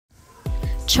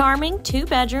Charming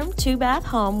 2-bedroom, 2-bath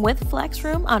home with flex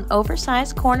room on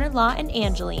Oversized Corner Lot in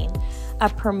Angeline, a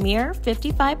premier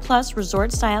 55-plus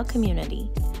resort-style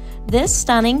community. This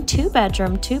stunning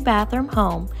 2-bedroom, 2-bathroom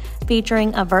home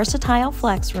featuring a versatile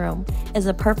flex room is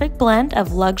a perfect blend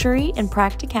of luxury and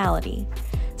practicality.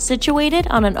 Situated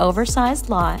on an oversized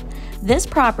lot, this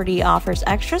property offers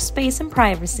extra space and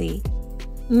privacy,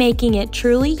 making it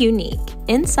truly unique.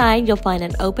 Inside, you'll find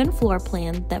an open floor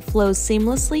plan that flows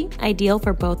seamlessly, ideal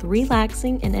for both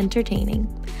relaxing and entertaining.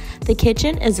 The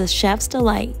kitchen is a chef's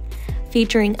delight,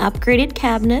 featuring upgraded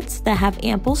cabinets that have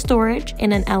ample storage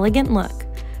and an elegant look.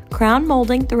 Crown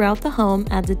molding throughout the home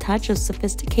adds a touch of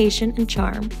sophistication and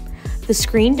charm. The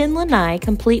screened-in lanai,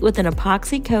 complete with an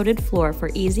epoxy-coated floor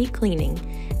for easy cleaning,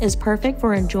 is perfect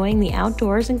for enjoying the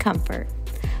outdoors and comfort.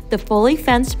 The fully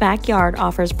fenced backyard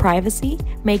offers privacy,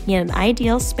 making it an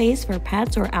ideal space for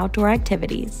pets or outdoor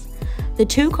activities. The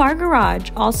 2-car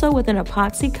garage, also with an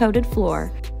epoxy-coated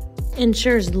floor,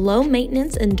 ensures low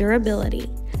maintenance and durability.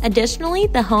 Additionally,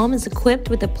 the home is equipped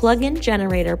with a plug-in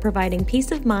generator, providing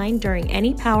peace of mind during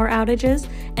any power outages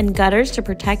and gutters to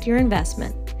protect your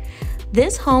investment.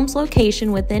 This home's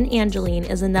location within Angeline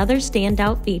is another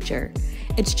standout feature.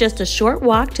 It's just a short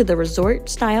walk to the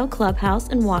resort-style clubhouse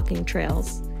and walking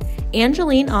trails.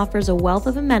 Angeline offers a wealth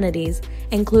of amenities,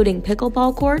 including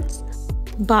pickleball courts,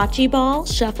 bocce ball,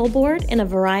 shuffleboard, and a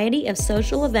variety of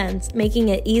social events, making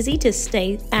it easy to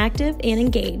stay active and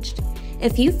engaged.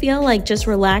 If you feel like just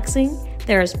relaxing,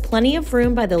 there is plenty of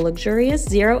room by the luxurious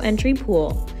zero-entry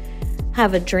pool.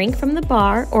 Have a drink from the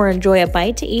bar or enjoy a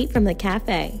bite to eat from the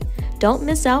cafe. Don't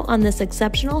miss out on this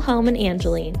exceptional home in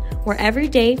Angeline, where every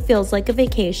day feels like a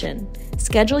vacation.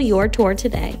 Schedule your tour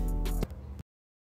today.